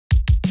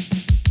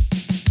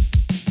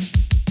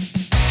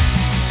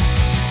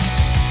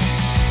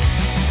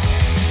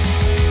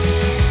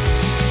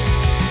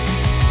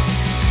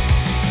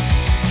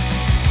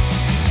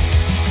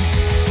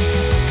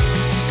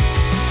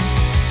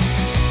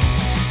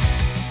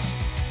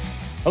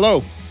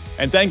Hello,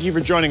 and thank you for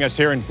joining us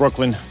here in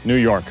Brooklyn, New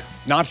York.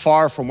 Not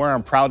far from where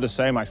I'm proud to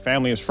say my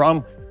family is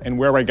from and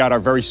where I got our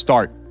very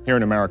start here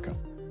in America.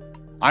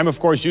 I'm, of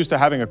course, used to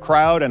having a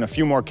crowd and a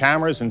few more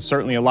cameras and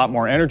certainly a lot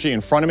more energy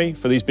in front of me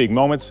for these big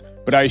moments,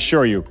 but I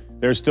assure you,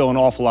 there's still an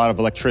awful lot of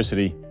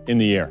electricity in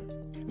the air.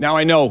 Now,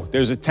 I know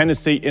there's a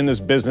tendency in this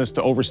business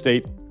to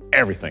overstate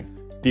everything,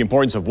 the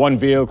importance of one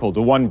vehicle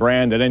to one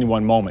brand at any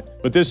one moment,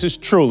 but this is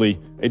truly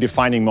a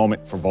defining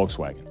moment for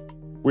Volkswagen.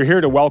 We're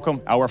here to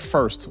welcome our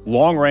first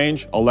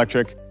long-range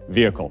electric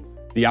vehicle,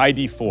 the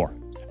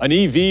ID.4, an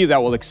EV that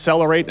will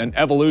accelerate an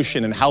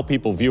evolution in how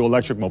people view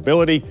electric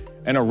mobility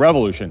and a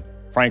revolution,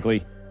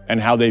 frankly, in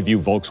how they view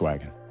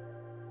Volkswagen.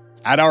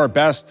 At our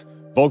best,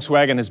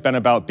 Volkswagen has been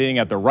about being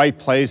at the right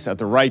place at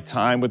the right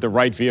time with the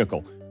right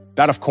vehicle.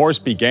 That, of course,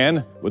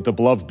 began with the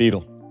beloved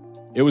Beetle.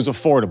 It was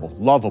affordable,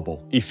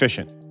 lovable,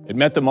 efficient. It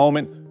met the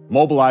moment,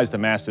 mobilized the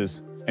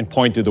masses, and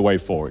pointed the way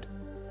forward.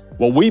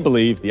 Well, we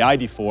believe the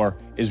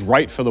ID.4 is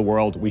right for the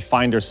world we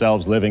find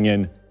ourselves living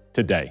in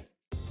today.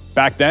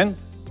 Back then,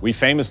 we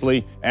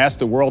famously asked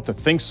the world to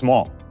think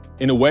small.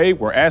 In a way,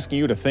 we're asking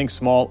you to think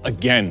small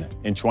again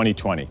in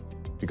 2020.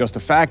 Because the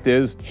fact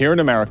is, here in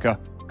America,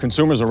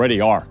 consumers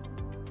already are.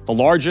 The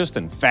largest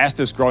and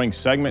fastest growing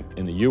segment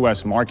in the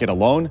US market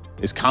alone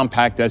is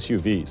compact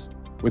SUVs.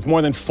 With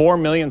more than 4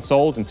 million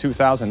sold in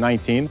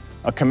 2019,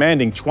 a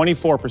commanding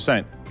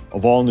 24%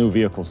 of all new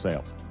vehicle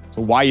sales.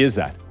 So why is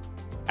that?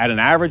 At an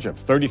average of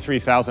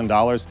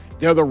 $33,000,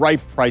 they're the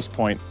right price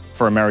point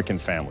for American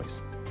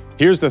families.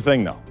 Here's the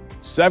thing though,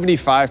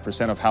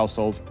 75% of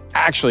households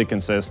actually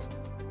consist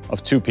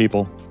of 2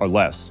 people or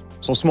less.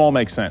 So small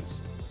makes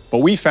sense. But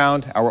we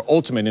found our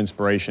ultimate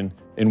inspiration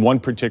in one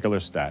particular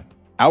stat.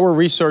 Our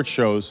research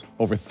shows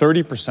over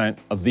 30%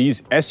 of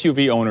these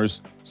SUV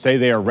owners say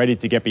they are ready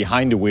to get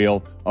behind the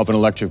wheel of an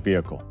electric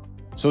vehicle.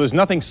 So there's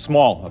nothing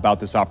small about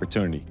this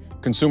opportunity.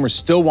 Consumers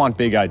still want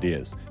big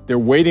ideas. They're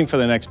waiting for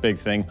the next big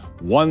thing,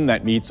 one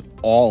that meets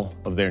all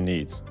of their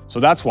needs. So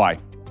that's why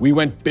we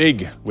went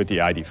big with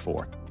the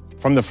ID.4.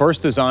 From the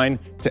first design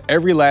to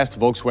every last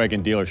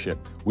Volkswagen dealership,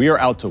 we are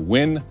out to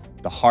win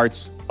the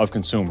hearts of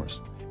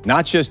consumers.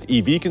 Not just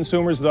EV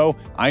consumers, though.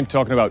 I'm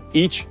talking about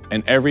each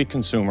and every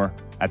consumer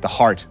at the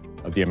heart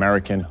of the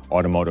American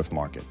automotive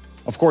market.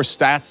 Of course,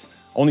 stats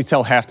only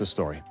tell half the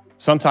story.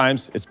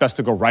 Sometimes it's best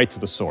to go right to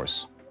the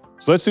source.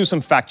 So let's do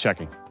some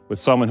fact-checking with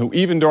someone who,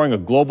 even during a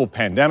global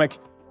pandemic,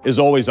 is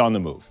always on the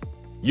move.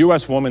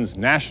 U.S. women's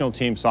national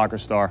team soccer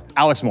star,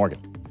 Alex Morgan.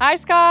 Hi,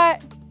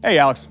 Scott. Hey,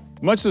 Alex.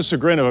 Much to the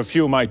chagrin of a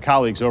few of my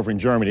colleagues over in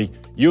Germany,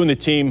 you and the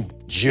team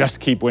just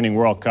keep winning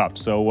World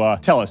Cups. So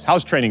tell us,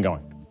 how's training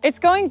going? It's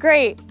going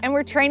great, and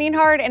we're training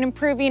hard and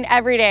improving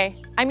every day.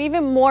 I'm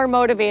even more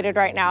motivated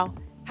right now,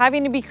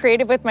 having to be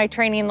creative with my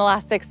training the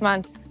last 6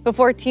 months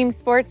before team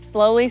sports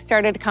slowly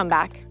started to come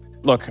back.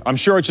 Look, I'm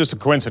sure it's just a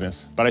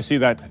coincidence, but I see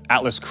that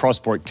Atlas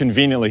Crossport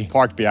conveniently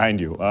parked behind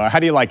you. How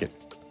do you like it?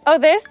 Oh,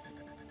 this?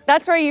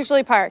 That's where I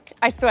usually park,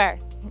 I swear.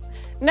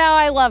 No,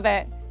 I love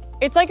it.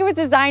 It's like it was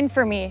designed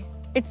for me.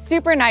 It's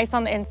super nice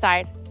on the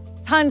inside,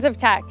 tons of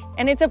tech,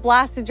 and it's a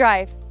blast to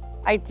drive.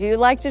 I do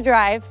like to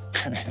drive.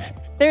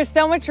 There's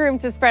so much room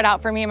to spread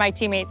out for me and my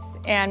teammates,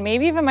 and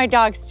maybe even my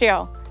dogs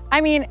too.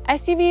 I mean,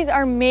 SUVs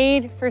are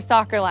made for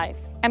soccer life.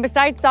 And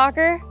besides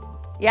soccer,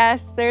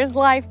 yes, there's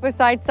life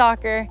besides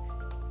soccer.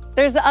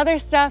 There's the other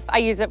stuff I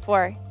use it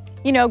for.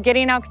 You know,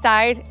 getting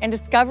outside and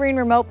discovering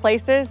remote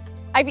places.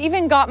 I've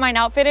even got mine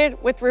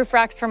outfitted with roof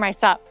racks for my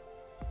sup.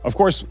 Of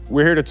course,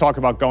 we're here to talk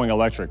about going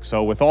electric.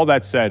 So with all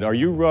that said, are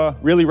you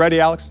really ready,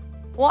 Alex?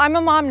 Well, I'm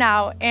a mom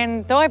now,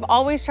 and though I've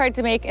always tried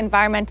to make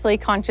environmentally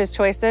conscious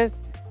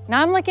choices,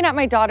 now I'm looking at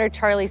my daughter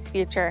Charlie's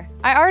future.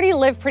 I already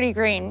live pretty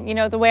green, you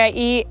know, the way I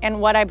eat and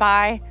what I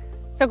buy.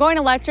 So going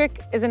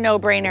electric is a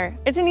no-brainer.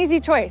 It's an easy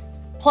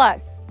choice.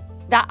 Plus,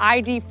 that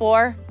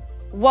ID.4,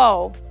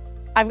 whoa,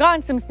 I've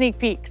gotten some sneak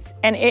peeks,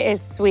 and it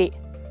is sweet.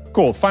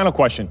 Cool, final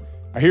question.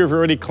 I hear you've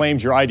already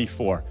claimed your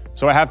ID.4,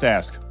 so I have to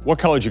ask, what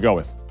color did you go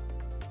with?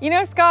 You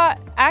know, Scott,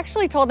 I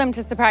actually told them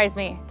to surprise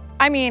me.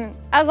 I mean,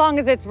 as long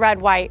as it's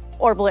red, white,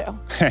 or blue.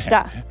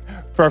 Duh.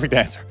 Perfect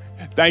answer.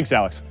 Thanks,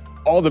 Alex.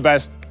 All the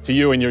best to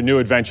you and your new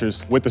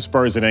adventures with the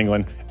Spurs in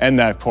England and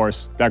that, of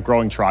course, that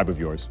growing tribe of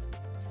yours.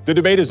 The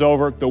debate is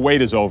over, the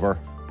wait is over.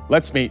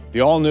 Let's meet the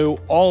all-new,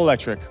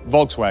 all-electric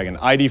Volkswagen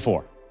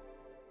ID.4.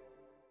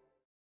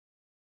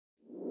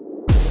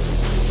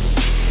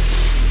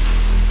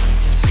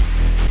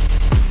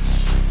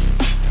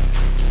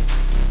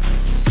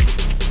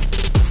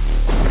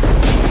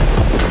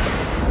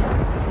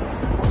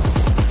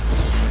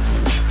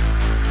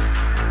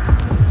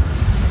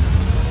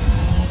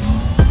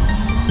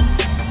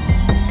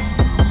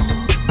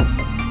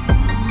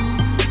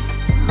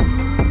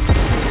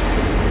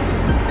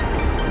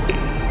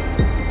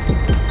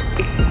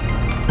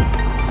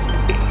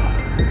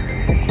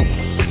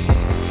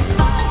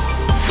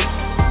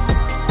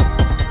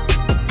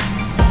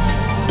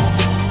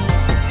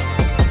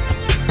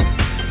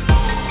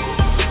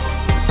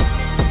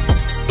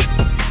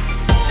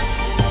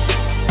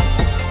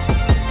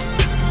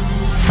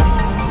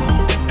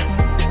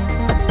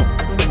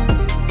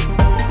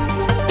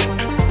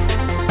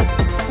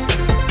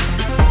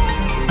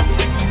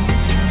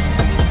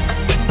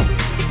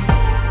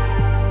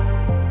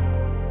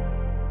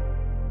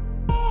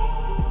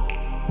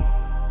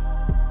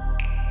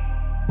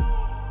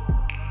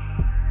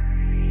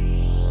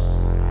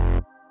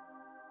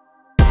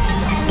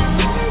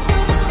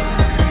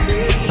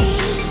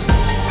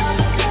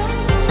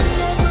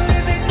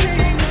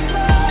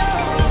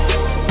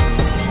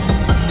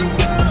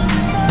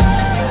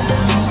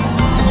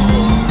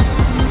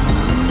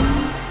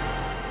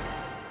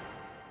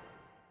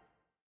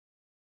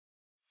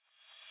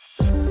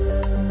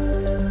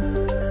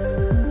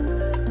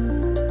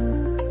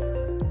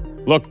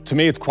 Look, to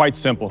me, it's quite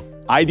simple.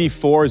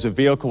 ID4 is a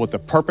vehicle with the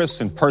purpose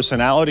and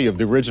personality of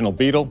the original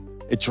Beetle.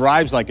 It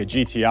drives like a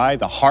GTI,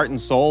 the heart and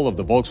soul of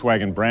the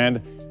Volkswagen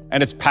brand,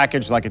 and it's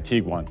packaged like a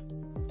Tiguan.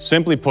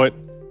 Simply put,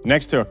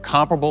 next to a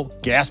comparable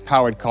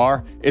gas-powered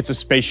car, it's a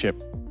spaceship.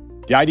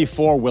 The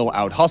ID4 will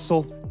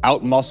out-hustle,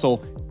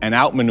 out-muscle, and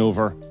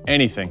outmaneuver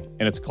anything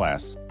in its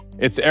class.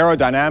 Its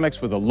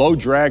aerodynamics with a low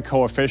drag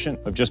coefficient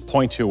of just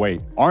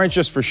 0.28 aren't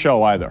just for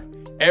show either.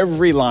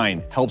 Every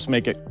line helps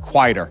make it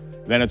quieter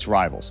than its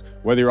rivals,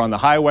 whether you're on the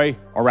highway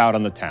or out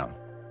on the town.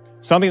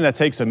 Something that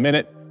takes a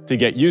minute to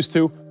get used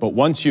to, but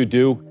once you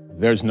do,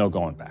 there's no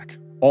going back.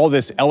 All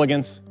this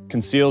elegance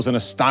conceals an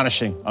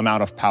astonishing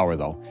amount of power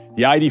though.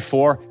 The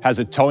ID4 has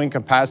a towing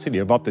capacity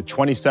of up to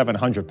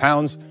 2,700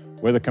 pounds,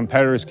 where the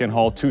competitors can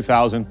haul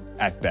 2,000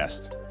 at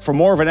best. For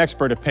more of an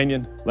expert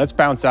opinion, let's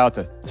bounce out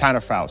to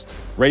Tanner Faust,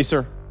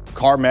 racer,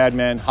 car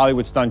madman,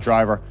 Hollywood stunt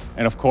driver,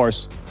 and of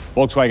course,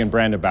 Volkswagen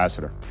brand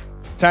ambassador.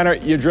 Tanner,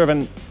 you've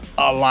driven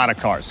a lot of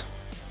cars.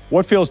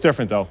 What feels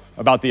different though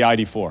about the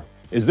ID4?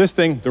 Is this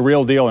thing the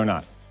real deal or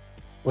not?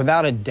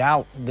 Without a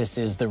doubt, this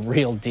is the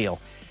real deal.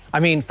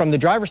 I mean, from the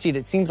driver's seat,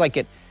 it seems like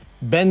it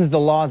bends the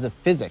laws of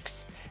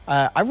physics.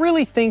 I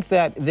really think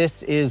that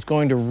this is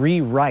going to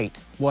rewrite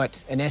what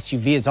an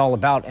SUV is all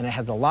about, and it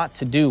has a lot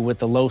to do with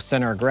the low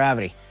center of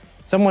gravity.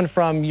 Someone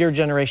from your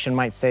generation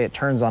might say it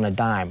turns on a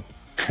dime.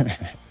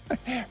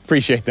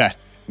 Appreciate that.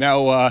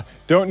 Now,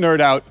 don't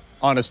nerd out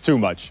on us too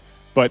much,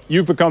 but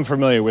you've become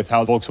familiar with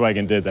how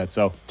Volkswagen did that,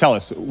 so tell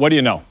us, what do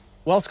you know?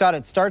 Well, Scott,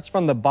 it starts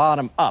from the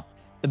bottom up.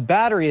 The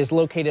battery is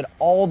located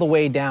all the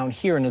way down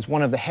here and is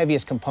one of the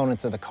heaviest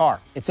components of the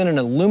car. It's in an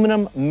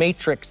aluminum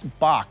matrix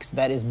box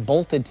that is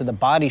bolted to the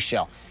body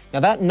shell. Now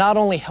that not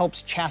only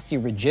helps chassis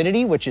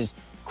rigidity, which is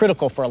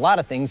critical for a lot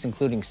of things,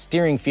 including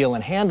steering feel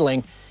and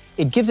handling,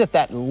 it gives it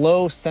that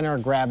low center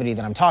of gravity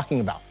that I'm talking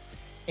about.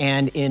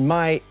 And in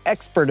my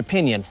expert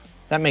opinion,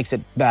 that makes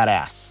it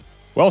badass.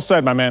 Well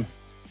said, my man.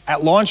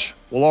 At launch,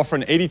 we'll offer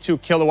an 82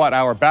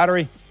 kilowatt-hour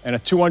battery and a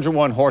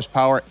 201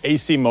 horsepower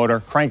AC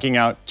motor cranking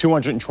out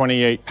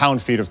 228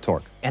 pound-feet of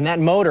torque. And that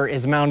motor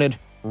is mounted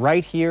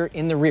right here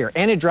in the rear,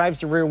 and it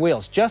drives the rear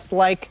wheels, just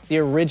like the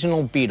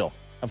original Beetle.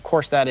 Of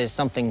course, that is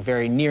something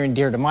very near and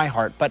dear to my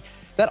heart, but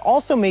that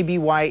also may be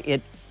why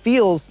it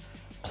feels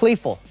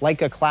playful,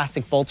 like a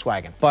classic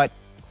Volkswagen. But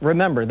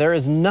remember, there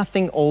is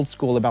nothing old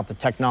school about the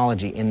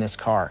technology in this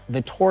car.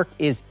 The torque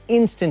is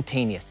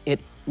instantaneous. It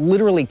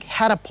literally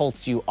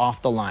catapults you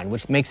off the line,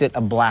 which makes it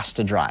a blast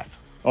to drive.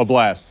 A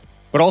blast,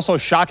 but also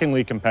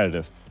shockingly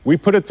competitive. We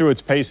put it through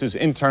its paces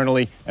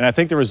internally, and I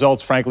think the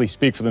results, frankly,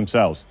 speak for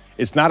themselves.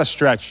 It's not a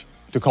stretch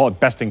to call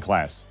it best in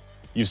class.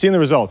 You've seen the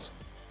results.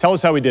 Tell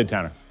us how we did,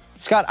 Tanner.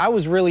 Scott, I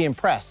was really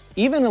impressed,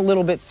 even a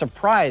little bit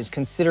surprised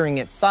considering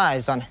its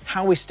size on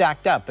how we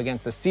stacked up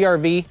against the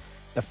CR-V,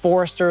 the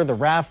Forester, the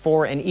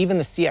RAV4, and even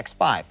the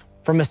CX-5.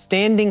 From a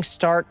standing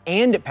start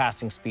and at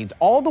passing speeds,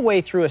 all the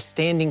way through a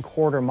standing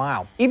quarter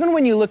mile. Even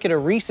when you look at a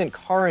recent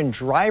car and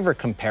driver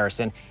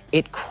comparison,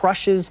 it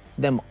crushes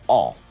them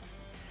all.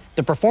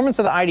 The performance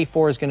of the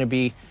ID4 is going to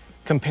be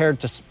compared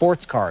to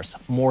sports cars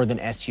more than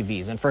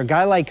SUVs. And for a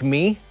guy like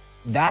me,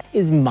 that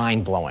is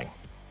mind-blowing.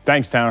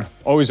 Thanks, Tanner.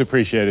 Always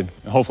appreciated.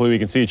 And hopefully we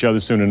can see each other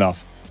soon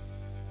enough.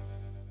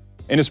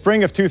 In the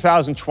spring of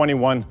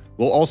 2021,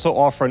 we'll also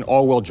offer an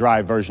all-wheel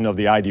drive version of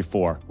the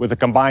ID4 with a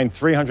combined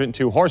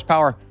 302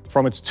 horsepower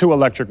from its 2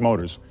 electric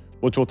motors,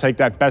 which will take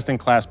that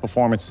best-in-class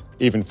performance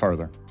even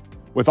further.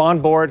 With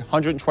onboard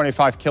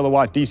 125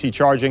 kilowatt DC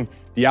charging,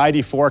 the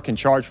ID4 can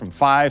charge from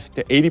 5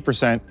 to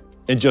 80%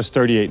 in just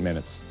 38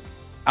 minutes.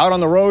 Out on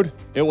the road,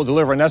 it will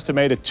deliver an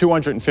estimated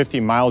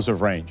 250 miles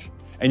of range.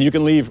 And you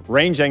can leave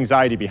range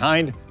anxiety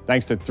behind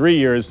thanks to 3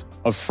 years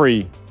of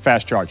free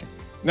fast charging.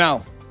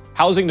 Now,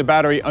 housing the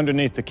battery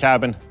underneath the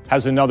cabin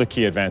has another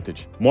key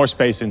advantage: more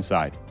space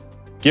inside.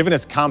 Given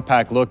its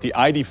compact look, the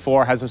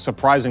ID4 has a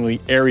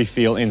surprisingly airy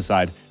feel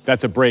inside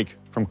that's a break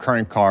from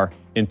current car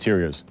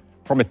interiors.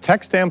 From a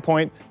tech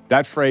standpoint,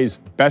 that phrase,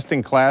 best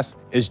in class,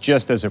 is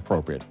just as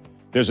appropriate.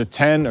 There's a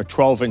 10 or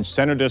 12-inch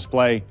center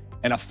display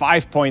and a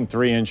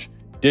 5.3-inch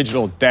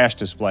digital dash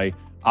display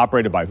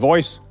operated by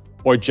voice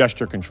or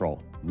gesture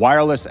control.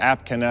 Wireless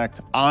app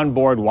connect,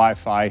 onboard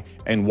Wi-Fi,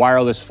 and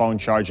wireless phone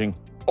charging,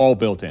 all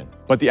built in.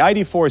 But the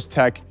ID4's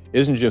tech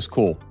isn't just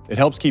cool, it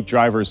helps keep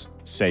drivers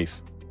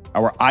safe.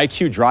 Our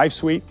IQ Drive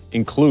Suite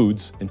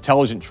includes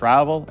intelligent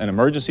travel and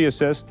emergency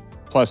assist,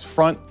 plus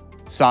front,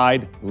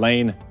 side,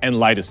 lane, and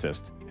light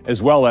assist,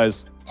 as well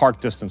as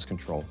park distance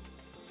control.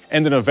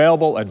 And an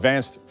available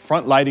advanced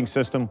front lighting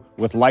system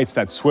with lights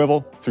that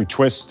swivel through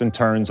twists and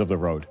turns of the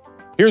road.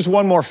 Here's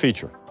one more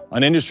feature,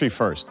 an industry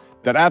first,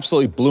 that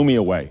absolutely blew me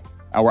away.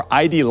 Our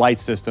ID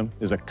light system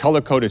is a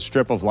color-coded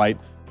strip of light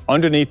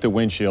underneath the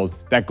windshield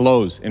that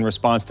glows in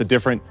response to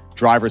different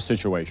driver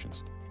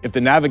situations. If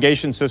the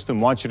navigation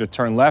system wants you to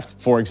turn left,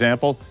 for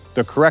example,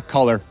 the correct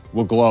color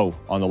will glow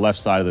on the left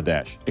side of the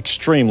dash.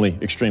 Extremely,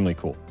 extremely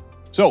cool.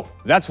 So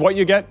that's what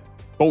you get,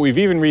 but we've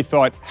even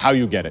rethought how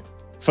you get it.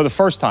 For the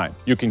first time,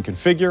 you can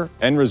configure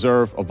and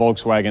reserve a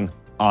Volkswagen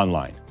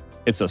online.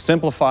 It's a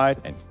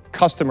simplified and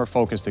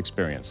customer-focused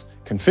experience.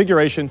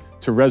 Configuration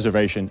to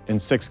reservation in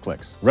 6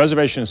 clicks.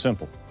 Reservation is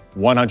simple,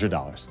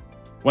 $100.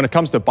 When it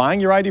comes to buying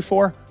your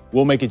ID4,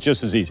 we'll make it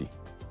just as easy.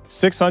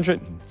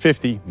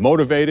 650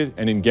 motivated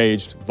and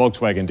engaged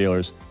Volkswagen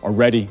dealers are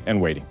ready and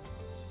waiting.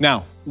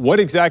 Now, what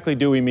exactly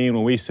do we mean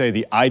when we say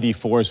the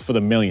ID4 is for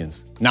the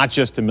millions, not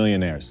just the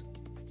millionaires?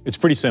 It's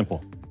pretty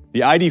simple.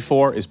 The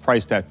ID4 is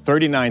priced at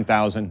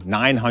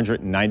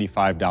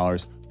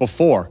 $39,995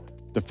 before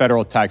the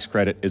federal tax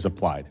credit is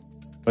applied.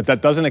 But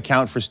that doesn't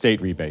account for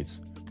state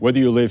rebates. Whether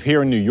you live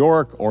here in New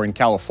York or in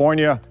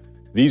California,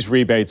 these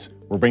rebates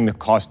will bring the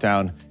cost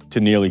down to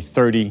nearly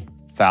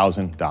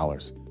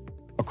 $30,000.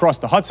 Across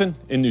the Hudson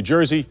in New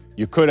Jersey,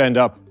 you could end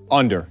up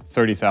under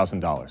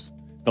 $30,000.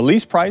 The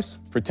lease price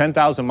for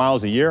 10,000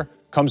 miles a year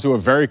comes to a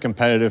very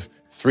competitive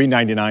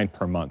 $399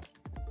 per month.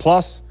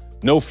 Plus,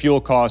 no fuel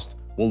cost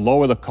will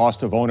lower the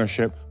cost of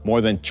ownership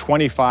more than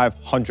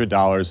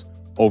 $2,500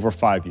 over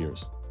 5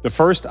 years. The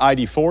first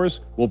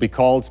ID4s will be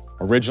called,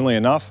 originally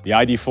enough, the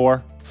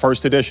ID4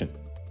 First Edition.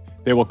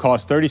 They will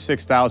cost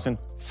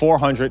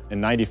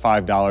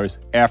 $36,495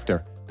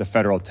 after the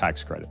federal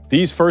tax credit.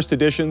 These first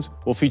editions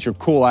will feature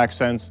cool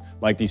accents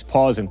like these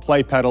pause and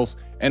play pedals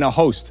and a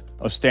host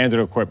of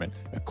standard equipment,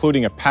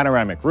 including a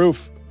panoramic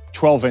roof,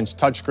 12-inch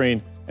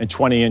touchscreen, and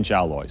 20-inch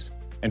alloys.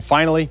 And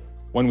finally,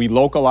 when we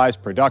localize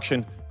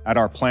production at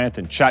our plant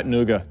in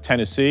Chattanooga,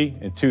 Tennessee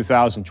in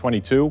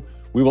 2022,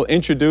 we will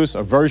introduce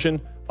a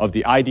version of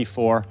the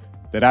ID4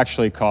 that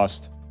actually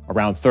costs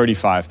around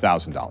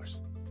 $35,000.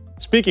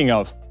 Speaking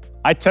of,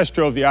 I test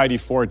drove the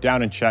ID4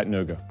 down in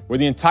Chattanooga, where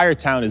the entire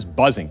town is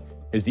buzzing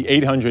as the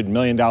 $800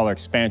 million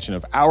expansion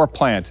of our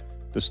plant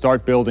to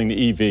start building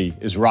the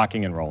EV is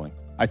rocking and rolling.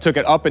 I took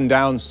it up and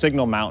down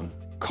Signal Mountain.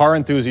 Car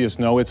enthusiasts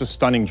know it's a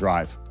stunning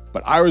drive,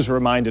 but I was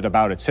reminded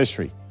about its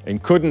history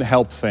and couldn't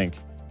help think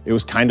it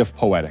was kind of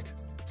poetic.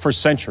 For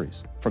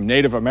centuries, from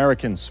Native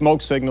American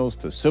smoke signals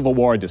to Civil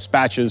War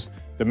dispatches,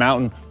 the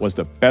mountain was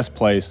the best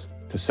place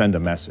to send a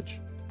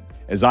message.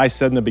 As I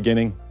said in the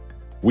beginning,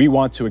 we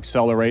want to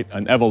accelerate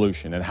an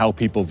evolution in how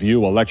people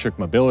view electric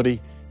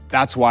mobility.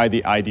 That's why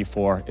the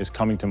ID4 is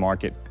coming to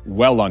market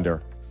well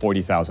under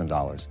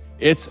 $40,000.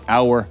 It's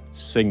our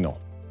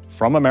signal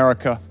from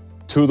America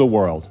to the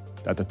world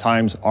that the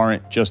times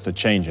aren't just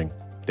a-changing,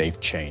 they've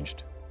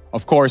changed.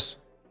 Of course,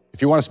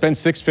 if you want to spend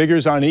 6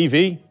 figures on an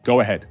EV,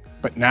 go ahead.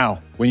 But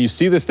now, when you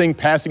see this thing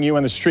passing you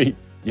on the street,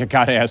 you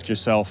gotta ask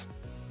yourself,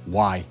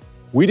 why?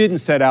 We didn't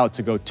set out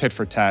to go tit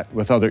for tat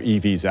with other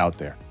EVs out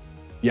there.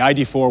 The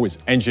ID4 was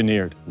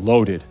engineered,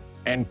 loaded,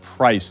 and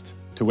priced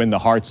to win the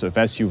hearts of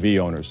SUV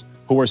owners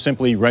who are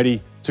simply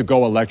ready to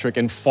go electric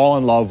and fall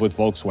in love with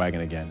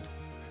Volkswagen again.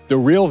 The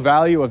real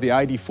value of the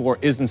ID4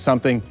 isn't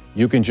something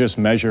you can just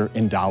measure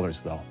in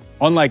dollars, though.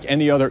 Unlike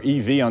any other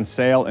EV on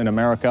sale in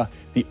America,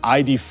 the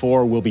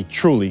ID4 will be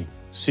truly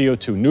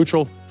CO2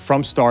 neutral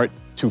from start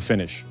to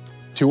finish.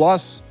 To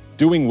us,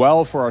 doing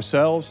well for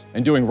ourselves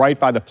and doing right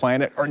by the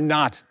planet are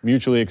not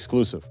mutually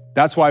exclusive.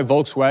 That's why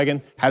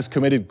Volkswagen has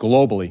committed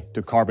globally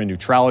to carbon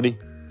neutrality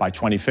by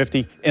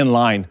 2050, in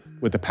line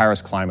with the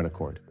Paris Climate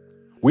Accord.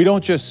 We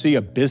don't just see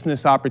a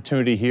business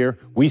opportunity here,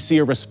 we see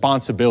a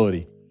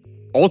responsibility.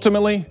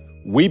 Ultimately,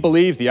 we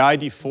believe the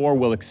ID4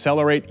 will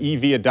accelerate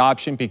EV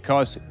adoption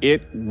because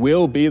it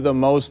will be the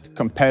most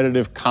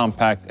competitive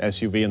compact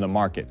SUV in the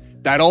market.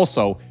 That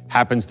also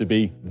happens to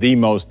be the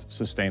most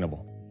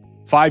sustainable.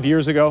 5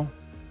 years ago,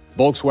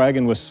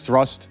 Volkswagen was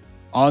thrust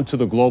onto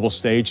the global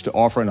stage to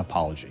offer an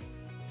apology.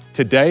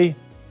 Today,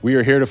 we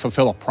are here to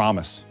fulfill a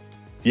promise.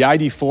 The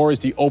ID4 is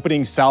the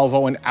opening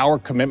salvo in our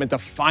commitment to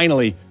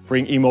finally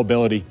bring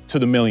e-mobility to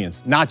the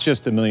millions, not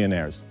just the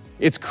millionaires.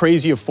 It's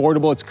crazy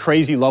affordable, it's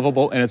crazy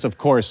lovable, and it's, of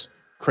course,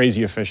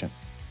 crazy efficient.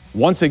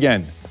 Once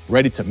again,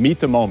 ready to meet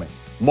the moment,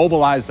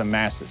 mobilize the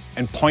masses,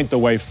 and point the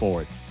way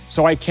forward.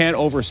 So I can't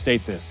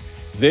overstate this.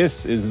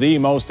 This is the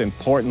most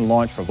important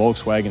launch for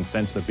Volkswagen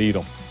since the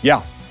Beetle.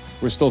 Yeah,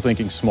 we're still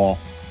thinking small,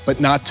 but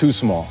not too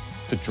small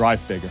to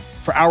drive bigger.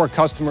 For our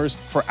customers,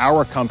 for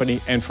our company,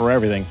 and for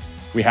everything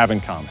we have in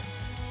common.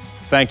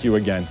 Thank you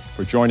again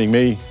for joining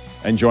me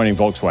and joining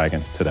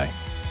Volkswagen today.